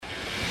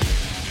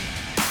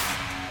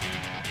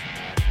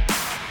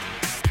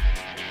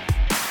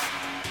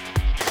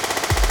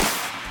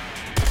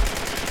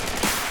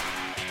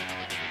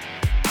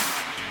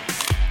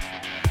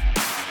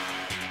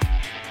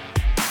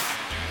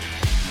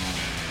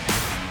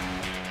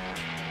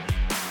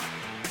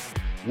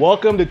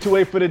Welcome to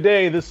 2A for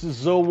Today. This is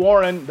Zoe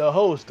Warren, the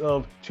host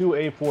of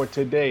 2A for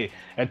Today.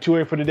 At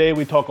 2A for Today,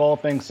 we talk all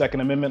things Second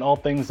Amendment, all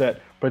things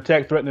that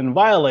protect, threaten, and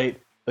violate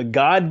the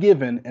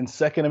God-given and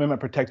Second Amendment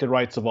protected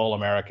rights of all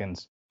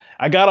Americans.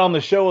 I got on the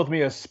show with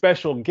me a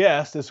special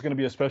guest. This is going to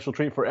be a special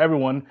treat for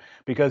everyone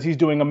because he's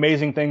doing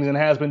amazing things and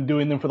has been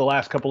doing them for the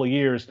last couple of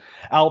years.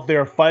 Out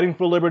there fighting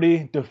for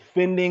liberty,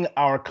 defending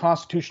our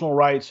constitutional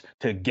rights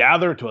to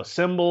gather, to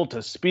assemble,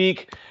 to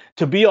speak,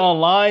 to be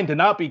online, to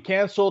not be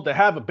canceled, to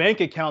have bank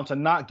accounts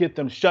and not get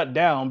them shut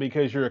down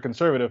because you're a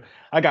conservative.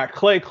 I got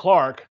Clay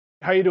Clark.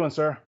 How you doing,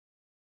 sir?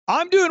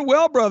 I'm doing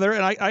well, brother,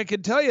 and I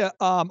can tell you,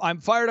 I'm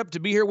fired up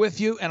to be here with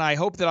you, and I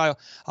hope that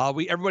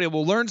everybody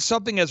will learn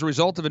something as a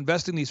result of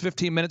investing these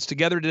 15 minutes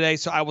together today.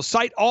 So I will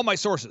cite all my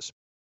sources.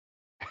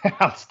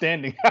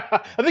 Outstanding. I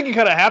think you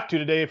kind of have to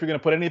today if you're going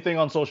to put anything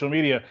on social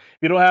media. If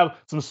you don't have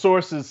some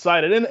sources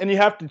cited, and you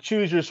have to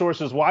choose your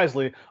sources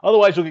wisely,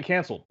 otherwise you'll get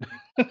canceled.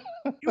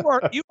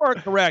 You are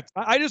correct.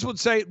 I just would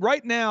say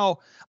right now,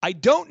 I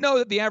don't know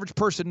that the average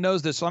person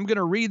knows this, so I'm going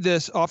to read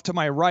this off to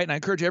my right, and I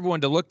encourage everyone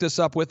to look this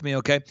up with me,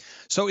 okay?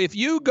 So if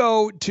you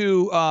go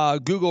to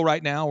Google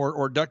right now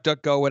or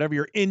DuckDuckGo, whatever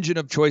your engine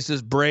of choice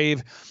is,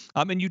 Brave,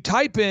 and you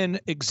type in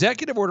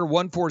Executive Order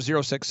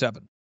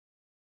 14067.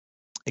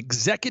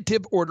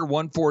 Executive Order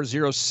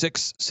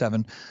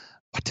 14067.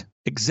 What?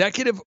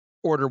 Executive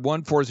Order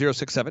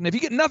 14067. If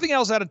you get nothing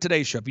else out of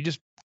today's show, if you just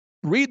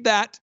read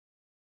that,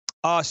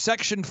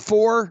 Section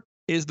 4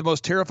 is the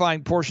most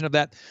terrifying portion of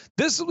that.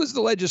 This was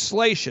the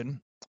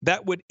legislation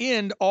that would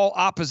end all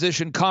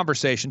opposition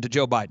conversation to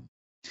Joe Biden.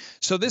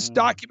 So this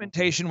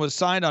documentation was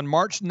signed on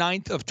March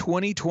 9th of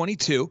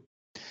 2022.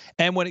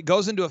 And when it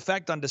goes into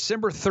effect on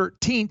December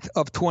 13th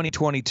of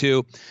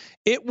 2022,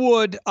 it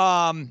would,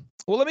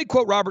 well, let me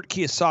quote Robert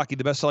Kiyosaki,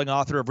 the best-selling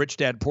author of Rich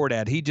Dad, Poor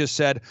Dad. He just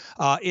said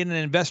in an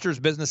Investor's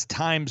Business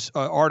Times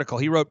article,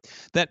 he wrote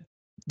that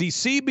the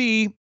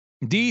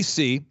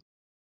CBDC,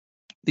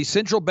 the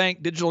central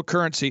bank digital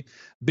currency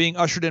being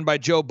ushered in by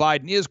Joe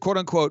Biden, is, quote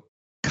unquote,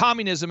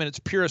 communism in its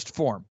purest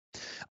form.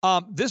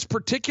 This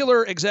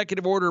particular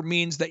executive order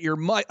means that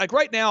like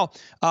right now,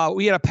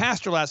 we had a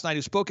pastor last night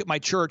who spoke at my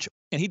church,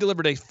 and he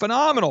delivered a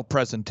phenomenal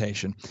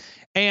presentation.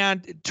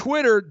 And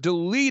Twitter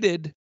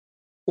deleted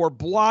or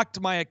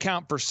blocked my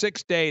account for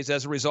 6 days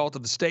as a result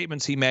of the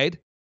statements he made.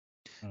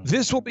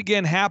 This will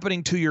begin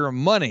happening to your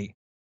money.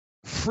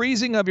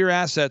 Freezing of your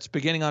assets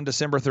beginning on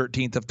December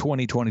 13th of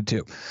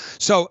 2022.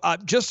 So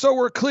just so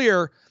we're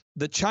clear,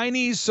 the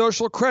Chinese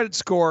social credit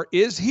score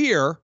is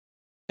here,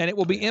 and it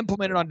will be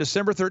implemented on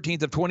December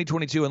 13th of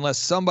 2022 unless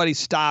somebody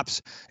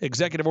stops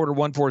Executive Order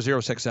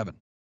 14067.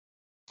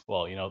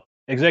 Well,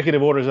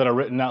 executive orders that are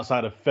written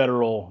outside of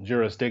federal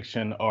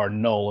jurisdiction are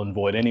null and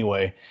void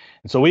anyway.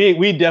 And so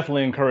we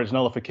definitely encourage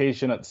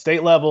nullification at the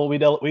state level.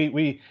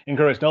 We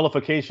encourage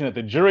nullification at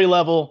the jury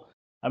level.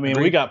 I mean,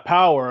 Agreed. We got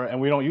power and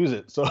we don't use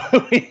it. So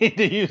we need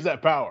to use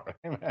that power.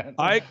 Amen.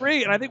 I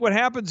agree. And I think what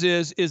happens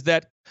is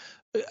that,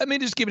 I mean,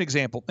 just give an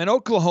example. In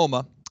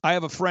Oklahoma, I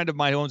have a friend of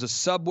mine who owns a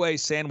Subway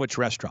sandwich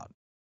restaurant.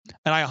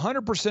 And I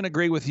 100%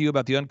 agree with you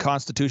about the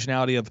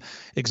unconstitutionality of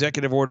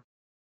executive order.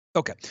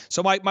 Okay.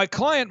 So my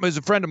client is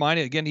a friend of mine.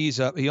 Again, he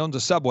owns a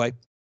Subway.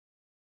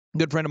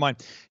 Good friend of mine.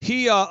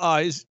 He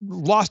is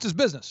lost his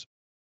business.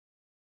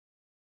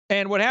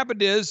 And what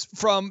happened is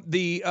from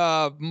the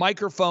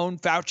microphone,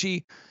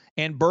 Fauci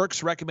and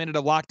Birx recommended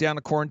a lockdown,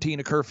 a quarantine,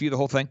 a curfew, the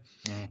whole thing.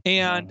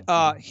 And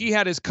he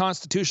had his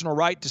constitutional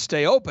right to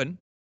stay open,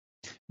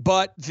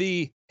 but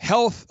the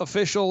health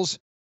officials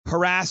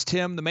harassed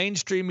him. The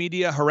mainstream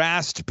media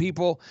harassed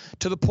people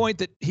to the point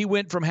that he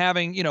went from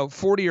having,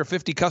 40 or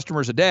 50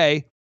 customers a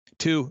day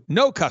to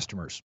no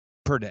customers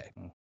per day.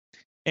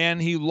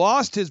 And he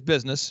lost his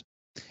business.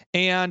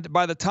 And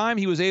by the time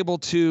he was able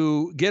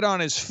to get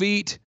on his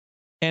feet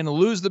and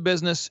lose the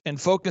business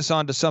and focus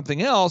on to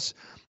something else,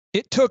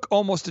 it took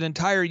almost an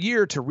entire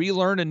year to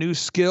relearn a new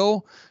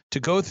skill, to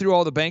go through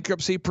all the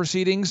bankruptcy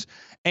proceedings.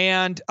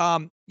 And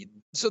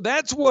so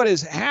that's what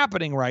is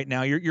happening right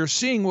now. You're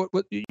seeing what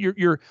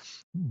you're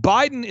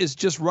Biden is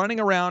just running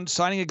around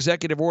signing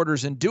executive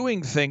orders and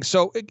doing things.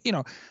 So,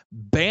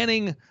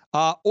 banning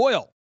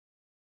oil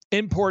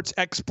imports,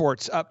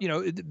 exports,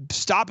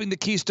 stopping the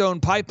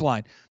Keystone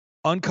Pipeline,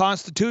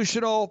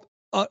 unconstitutional,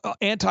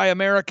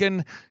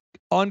 anti-American,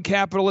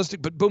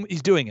 uncapitalistic, but boom,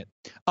 he's doing it.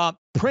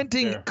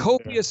 Printing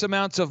copious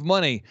amounts of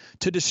money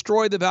to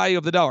destroy the value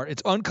of the dollar.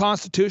 It's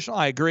unconstitutional.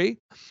 I agree.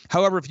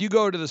 However, if you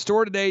go to the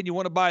store today and you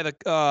want to buy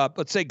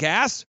let's say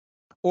gas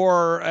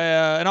or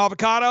an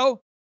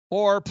avocado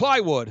or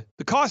plywood,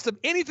 the cost of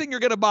anything you're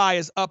going to buy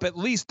is up at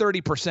least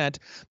 30%.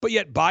 But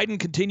yet Biden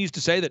continues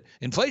to say that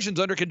inflation's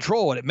under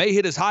control and it may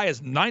hit as high as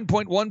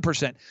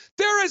 9.1%.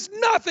 There is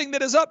nothing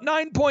that is up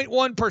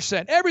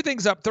 9.1%.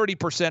 Everything's up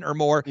 30% or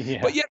more.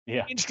 But yet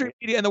mainstream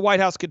media and the White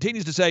House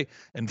continues to say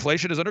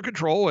inflation is under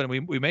control and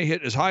we may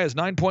hit as high as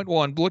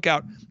 9.1. Look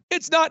out.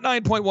 It's not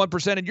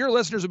 9.1%. And your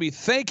listeners will be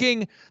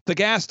thanking the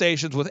gas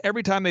stations with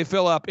every time they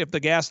fill up if the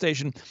gas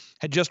station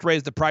had just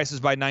raised the prices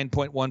by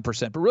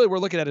 9.1%. But really, we're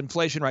looking at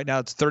inflation right now.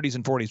 It's 30s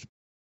and 40s.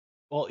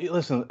 Well,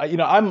 listen,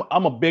 I'm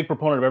a big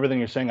proponent of everything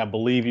you're saying. I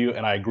believe you,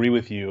 and I agree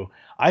with you.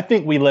 I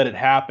think we let it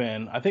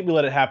happen. I think we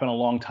let it happen a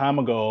long time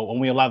ago when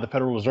we allowed the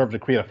Federal Reserve to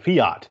create a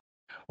fiat.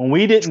 When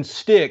we didn't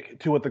stick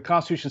to what the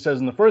Constitution says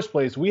in the first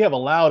place, we have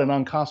allowed an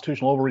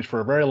unconstitutional overreach for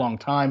a very long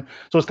time.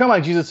 So it's kind of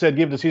like Jesus said,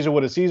 "Give to Caesar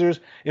what is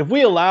Caesar's." If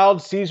we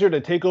allowed Caesar to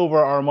take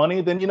over our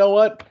money, then you know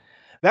what?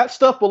 That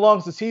stuff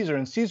belongs to Caesar,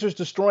 and Caesar's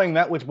destroying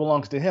that which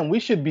belongs to him. We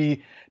should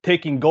be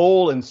taking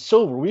gold and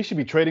silver. We should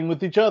be trading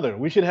with each other.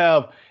 We should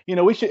have,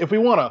 if we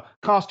want a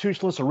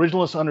constitutionalist,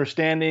 originalist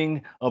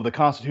understanding of the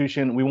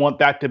Constitution, we want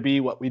that to be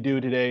what we do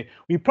today.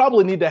 We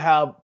probably need to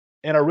have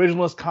an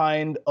originalist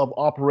kind of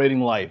operating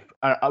life.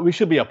 We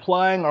should be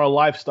applying our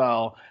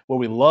lifestyle where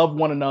we love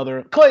one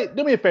another. Clay,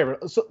 do me a favor.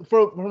 So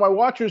for my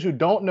watchers who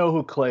don't know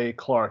who Clay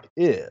Clark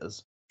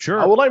is, Sure.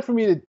 I'd like for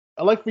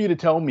you to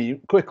tell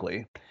me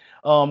quickly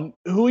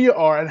who you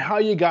are and how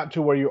you got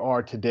to where you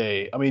are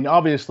today. I mean,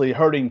 obviously,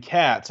 herding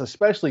cats,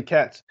 especially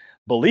cats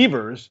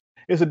believers,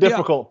 is a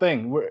difficult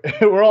thing.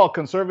 We're all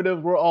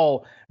conservative. We're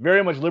all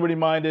very much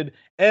liberty-minded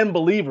and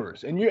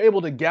believers. And you're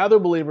able to gather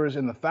believers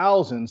in the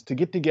thousands to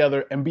get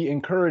together and be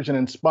encouraged and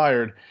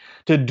inspired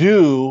to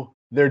do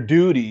their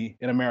duty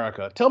in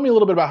America. Tell me a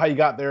little bit about how you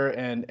got there,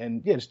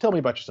 and yeah, just tell me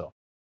about yourself.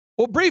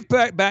 Well, brief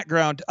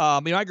background.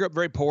 I grew up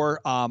very poor.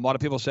 A lot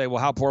of people say,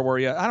 "Well, how poor were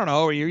you?" I don't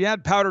know. You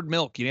had powdered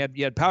milk. You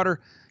had powder.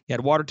 You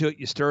had water to it.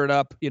 You stir it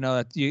up.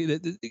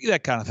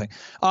 That kind of thing.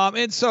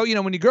 And so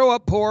when you grow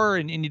up poor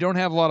and you don't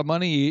have a lot of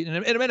money,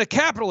 in a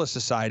capitalist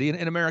society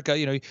in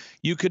America,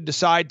 you could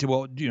decide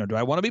to, do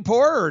I want to be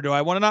poor or do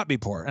I want to not be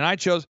poor? And I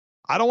chose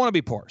I don't want to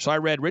be poor. So I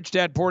read Rich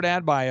Dad Poor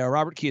Dad by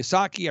Robert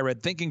Kiyosaki. I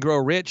read Think and Grow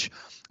Rich.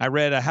 I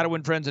read How to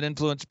Win Friends and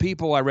Influence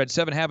People. I read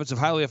 7 Habits of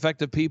Highly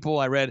Effective People.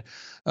 I read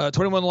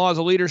 21 Laws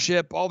of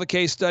Leadership, all the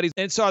case studies.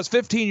 And so I was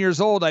 15 years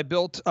old. I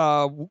built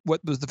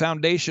what was the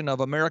foundation of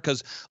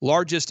America's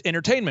largest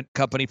entertainment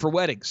company for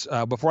weddings.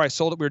 Before I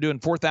sold it, we were doing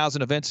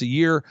 4,000 events a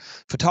year,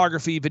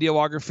 photography,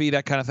 videography,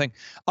 that kind of thing.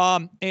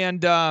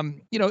 And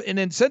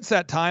then since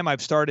that time,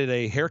 I've started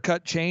a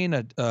haircut chain,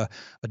 a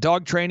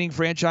dog training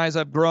franchise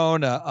I've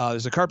grown.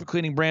 There's a carpet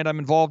cleaning brand I'm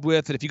involved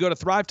with. And if you go to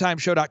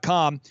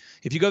thrivetimeshow.com,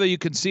 if you go there, you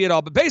can see it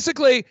all. But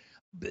basically,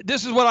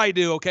 this is what I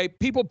do, okay?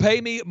 People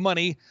pay me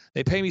money.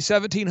 They pay me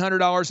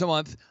 $1,700 a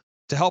month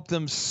to help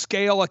them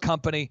scale a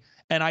company,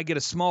 and I get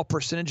a small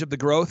percentage of the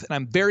growth, and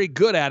I'm very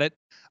good at it.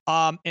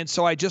 And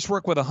so I just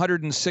work with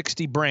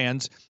 160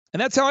 brands,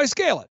 and that's how I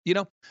scale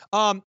it,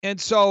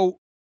 And so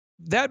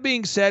that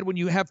being said, when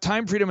you have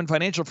time freedom and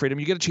financial freedom,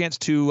 you get a chance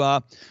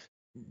to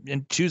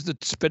and choose to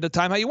spend the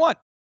time how you want.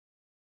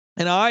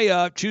 And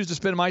I choose to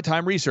spend my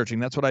time researching.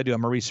 That's what I do.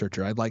 I'm a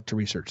researcher. I like to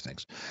research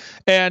things.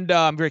 And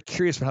I'm very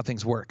curious about how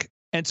things work.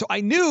 And so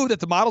I knew that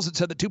the models that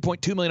said that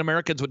 2.2 million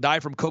Americans would die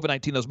from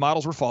COVID-19, those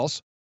models were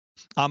false.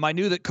 I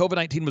knew that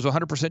COVID-19 was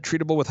 100%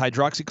 treatable with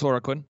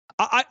hydroxychloroquine.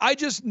 I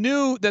just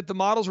knew that the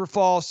models were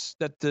false,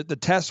 that the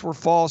tests were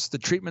false, the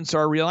treatments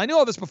are real. I knew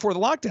all this before the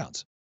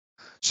lockdowns.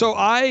 So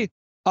I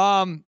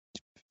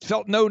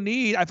felt no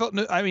need.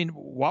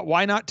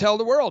 Why not tell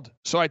the world?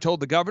 So I told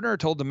the governor,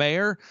 told the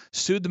mayor,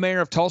 sued the mayor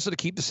of Tulsa to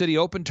keep the city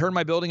open, turned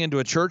my building into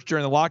a church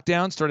during the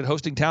lockdown, started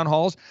hosting town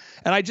halls,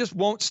 and I just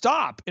won't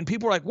stop. And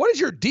people are like, "What is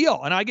your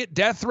deal?" And I get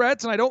death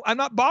threats, and I'm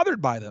not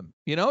bothered by them,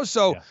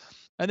 So, yeah.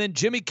 And then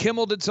Jimmy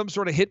Kimmel did some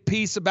sort of hit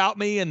piece about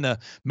me, and the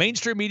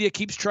mainstream media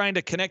keeps trying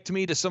to connect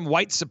me to some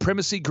white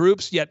supremacy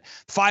groups, yet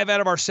 5 out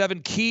of our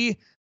 7 key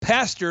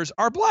pastors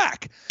are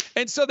black.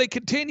 And so they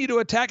continue to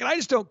attack, and I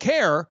just don't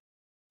care.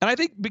 And I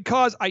think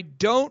because I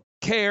don't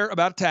care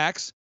about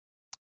attacks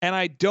and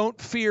I don't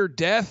fear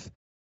death,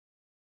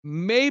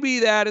 maybe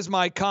that is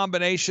my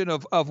combination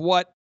of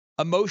what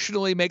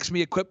emotionally makes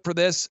me equipped for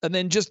this, and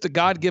then just the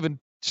God-given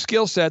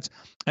skill sets.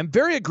 I'm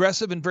very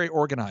aggressive and very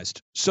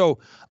organized. So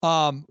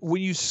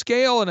when you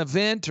scale an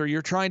event or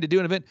you're trying to do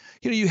an event,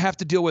 you have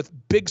to deal with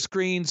big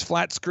screens,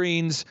 flat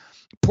screens,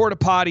 porta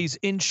potties,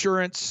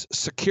 insurance,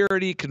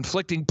 security,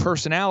 conflicting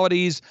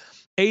personalities,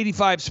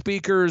 85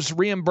 speakers,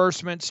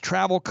 reimbursements,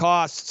 travel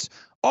costs,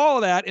 all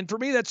of that. And for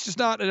me, that's just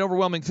not an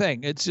overwhelming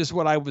thing. It's just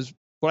what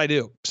I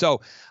do.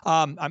 So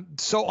I'm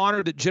so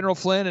honored that General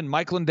Flynn and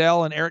Mike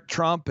Lindell and Eric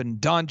Trump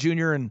and Don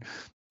Jr. and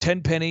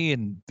Tenpenny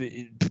and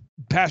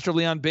Pastor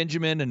Leon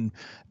Benjamin and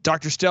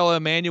Dr. Stella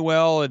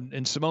Emanuel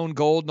and Simone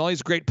Gold and all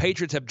these great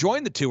patriots have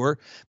joined the tour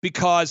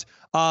because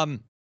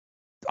I'm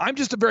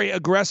just a very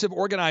aggressive,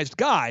 organized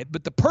guy.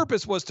 But the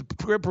purpose was to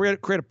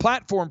create a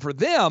platform for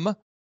them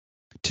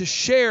to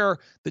share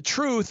the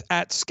truth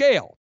at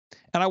scale.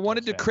 And I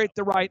wanted to create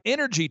the right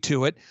energy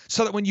to it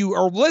so that when you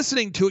are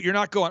listening to it, you're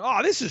not going,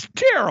 "Oh, this is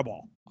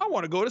terrible. I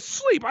want to go to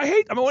sleep. I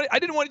didn't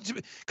want it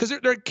to," because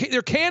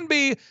there can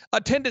be a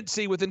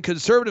tendency within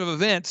conservative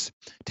events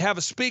to have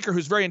a speaker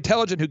who's very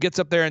intelligent who gets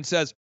up there and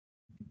says,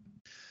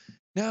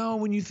 "Now,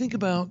 when you think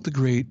about the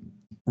Great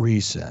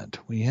Reset,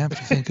 we have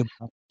to think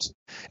about,"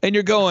 and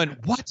you're going,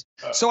 "What?"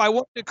 So I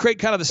wanted to create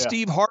kind of the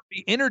Steve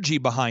Harvey energy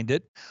behind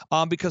it,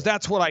 because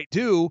that's what I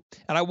do,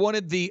 and I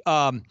wanted the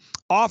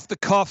off the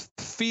cuff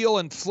feel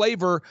and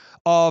flavor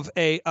of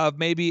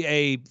maybe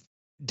a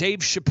Dave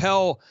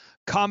Chappelle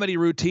comedy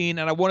routine,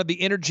 and I wanted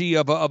the energy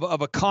of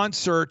a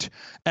concert,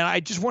 and I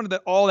just wanted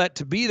all that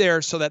to be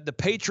there so that the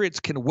Patriots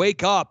can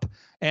wake up.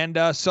 And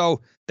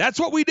so that's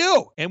what we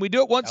do. And we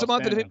do it once a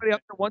month. And if anybody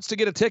out there wants to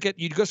get a ticket,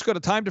 you just go to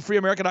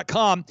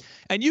timetofreeamerica.com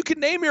and you can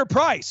name your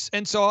price.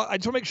 And so I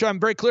just want to make sure I'm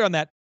very clear on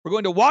that. We're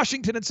going to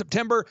Washington in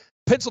September,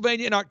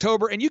 Pennsylvania in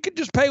October, and you can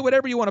just pay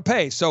whatever you want to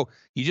pay. So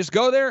you just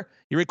go there,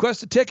 you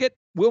request a ticket.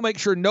 We'll make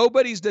sure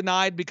nobody's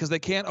denied because they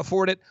can't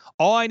afford it.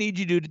 All I need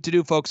you to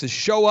do, folks, is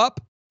show up,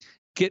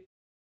 get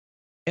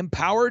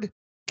empowered,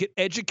 get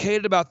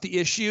educated about the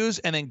issues,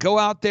 and then go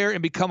out there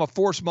and become a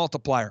force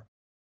multiplier.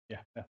 Yeah.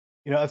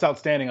 That's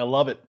outstanding. I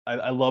love it.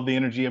 I love the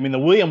energy. I mean, the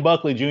William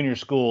Buckley Jr.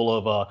 school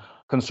of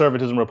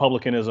conservatism,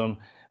 republicanism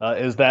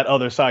is that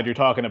other side you're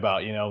talking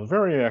about,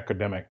 very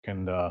academic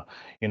and,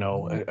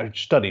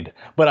 studied.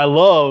 But I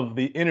love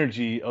the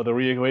energy of the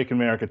ReAwaken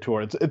America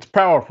tour. It's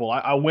powerful.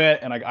 I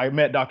went and I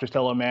met Dr.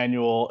 Stella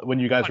Emanuel when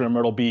you guys were in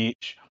Myrtle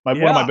Beach.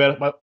 One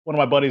of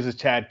my buddies is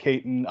Chad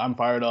Caton. I'm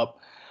fired up.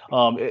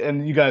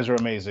 And you guys are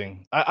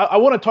amazing. I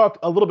want to talk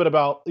a little bit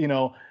about,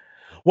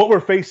 what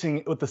we're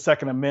facing with the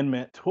Second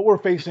Amendment, what we're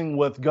facing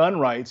with gun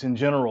rights in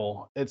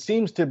general. It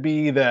seems to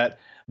be that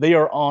they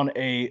are on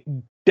a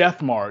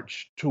death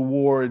march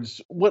towards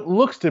what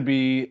looks to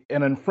be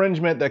an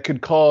infringement that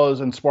could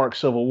cause and spark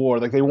civil war.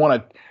 Like they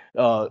want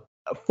to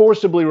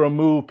forcibly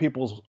remove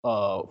people's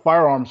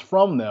firearms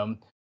from them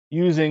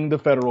using the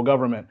federal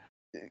government.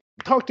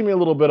 Talk to me a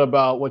little bit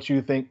about what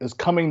you think is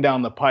coming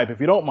down the pipe, if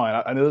you don't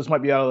mind. I know this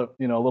might be out of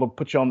a little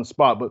put you on the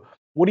spot, but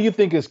what do you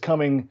think is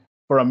coming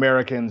for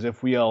Americans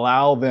if we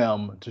allow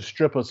them to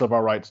strip us of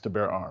our rights to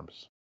bear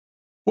arms?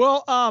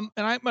 Well, and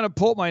I'm going to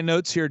pull up my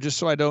notes here just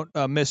so I don't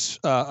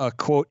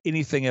misquote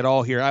anything at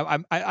all here.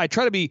 I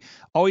try to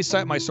always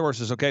cite my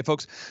sources, okay,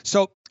 folks?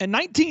 So in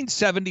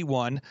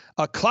 1971,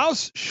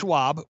 Klaus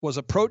Schwab was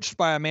approached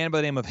by a man by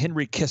the name of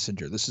Henry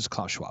Kissinger. This is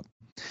Klaus Schwab.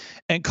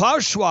 And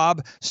Klaus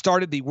Schwab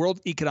started the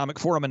World Economic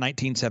Forum in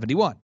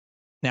 1971.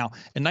 Now,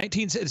 in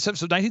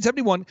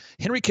 1971,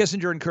 Henry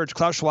Kissinger encouraged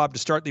Klaus Schwab to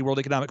start the World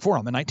Economic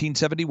Forum. In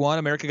 1971,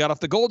 America got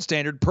off the gold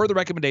standard per the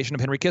recommendation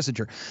of Henry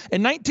Kissinger.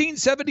 In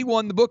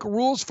 1971, the book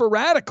Rules for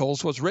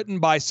Radicals was written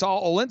by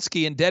Saul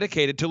Alinsky and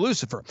dedicated to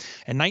Lucifer.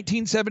 In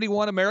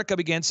 1971, America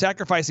began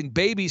sacrificing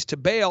babies to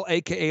Baal,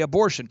 a.k.a.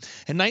 abortion.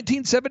 In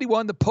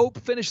 1971, the Pope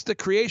finished the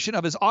creation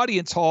of his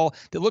audience hall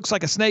that looks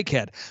like a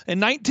snakehead. In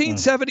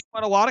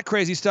 1971, a lot of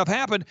crazy stuff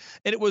happened,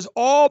 and it was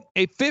all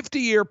a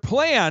 50-year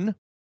plan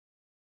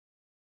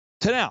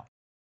to now.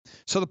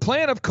 So the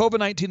plan of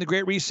COVID-19, the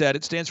Great Reset,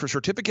 it stands for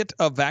Certificate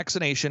of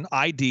Vaccination,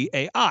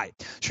 IDAI.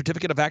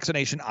 Certificate of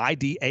Vaccination,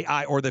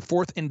 IDAI, or the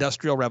Fourth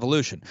Industrial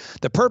Revolution.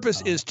 The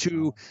purpose is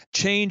to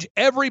change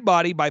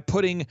everybody by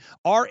putting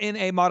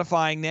RNA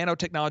modifying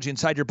nanotechnology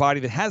inside your body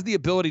that has the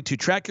ability to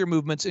track your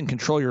movements and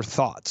control your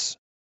thoughts.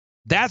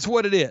 That's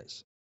what it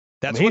is.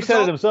 He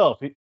said it himself.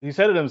 He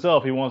said it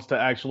himself. He wants to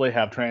actually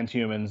have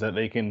transhumans that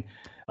they can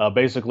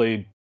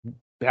basically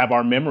have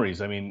our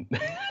memories. I mean,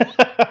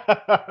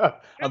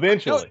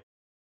 eventually.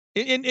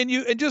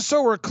 And just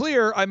so we're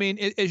clear, I mean,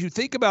 as you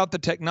think about the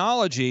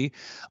technology,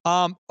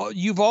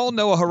 you've all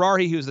Noah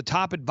Harari, who's the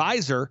top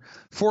advisor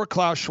for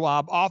Klaus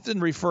Schwab, often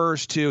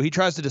refers to, he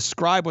tries to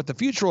describe what the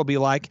future will be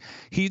like.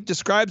 He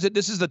describes it,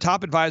 this is the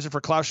top advisor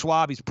for Klaus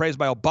Schwab. He's praised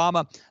by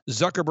Obama,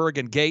 Zuckerberg,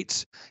 and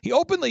Gates. He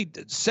openly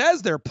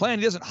says their plan.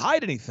 He doesn't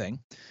hide anything.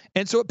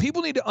 And so what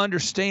people need to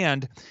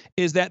understand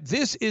is that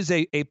this is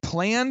a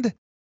planned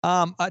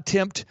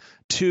attempt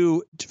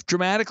to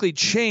dramatically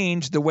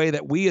change the way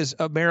that we as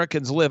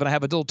Americans live. And I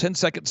have a little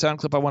 10-second sound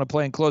clip I want to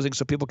play in closing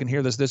so people can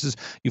hear this. This is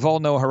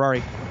Yuval Noah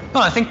Harari. No,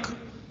 I think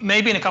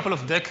maybe in a couple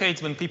of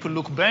decades when people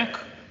look back,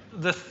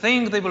 the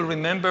thing they will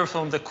remember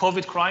from the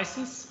COVID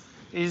crisis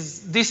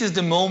is this is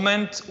the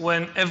moment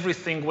when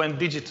everything went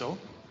digital.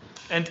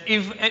 And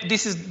if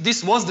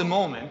this was the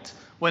moment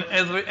when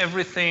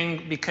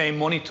everything became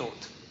monitored,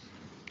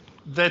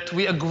 that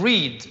we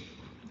agreed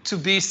to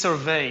be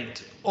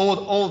surveyed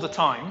all the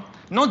time,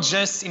 not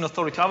just in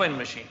authoritarian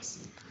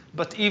regimes,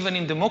 but even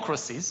in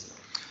democracies.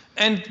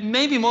 And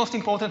maybe most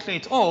importantly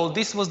at all,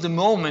 this was the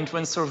moment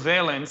when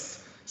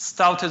surveillance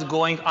started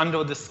going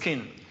under the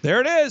skin.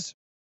 There it is.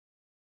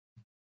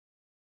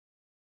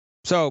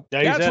 So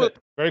yeah, he said it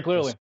very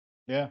clearly.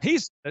 Yeah,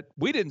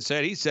 we didn't say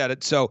it. He said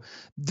it. So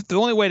the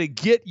only way to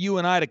get you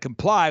and I to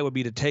comply would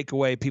be to take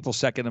away people's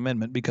Second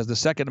Amendment, because the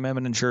Second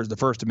Amendment ensures the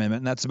First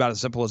Amendment, and that's about as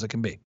simple as it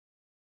can be.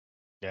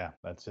 Yeah,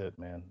 that's it,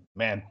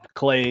 man.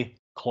 Clay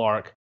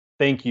Clark,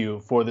 thank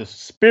you for this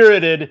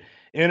spirited,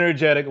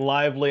 energetic,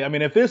 lively. I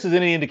mean, if this is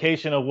any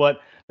indication of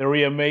what the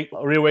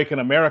ReAwaken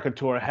America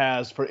tour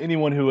has for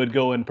anyone who would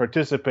go and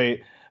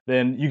participate,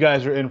 then you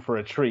guys are in for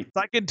a treat.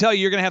 I can tell you,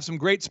 you're going to have some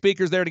great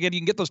speakers there. And again, you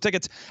can get those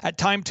tickets at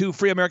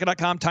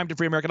timetofreeamerica.com,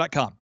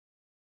 timetofreeamerica.com.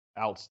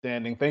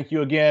 Outstanding. Thank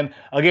you again.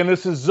 Again,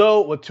 this is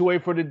Zoe with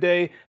 2A for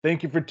Today.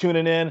 Thank you for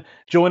tuning in.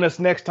 Join us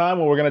next time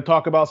where we're going to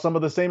talk about some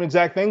of the same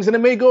exact things, and it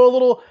may go a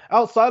little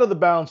outside of the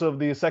bounds of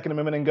the Second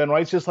Amendment and gun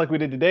rights, just like we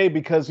did today,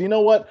 because you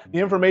know what? The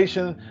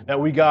information that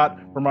we got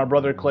from our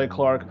brother Clay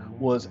Clark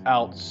was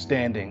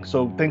outstanding.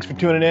 So thanks for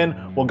tuning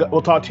in.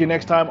 We'll talk to you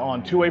next time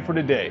on 2A for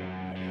Today.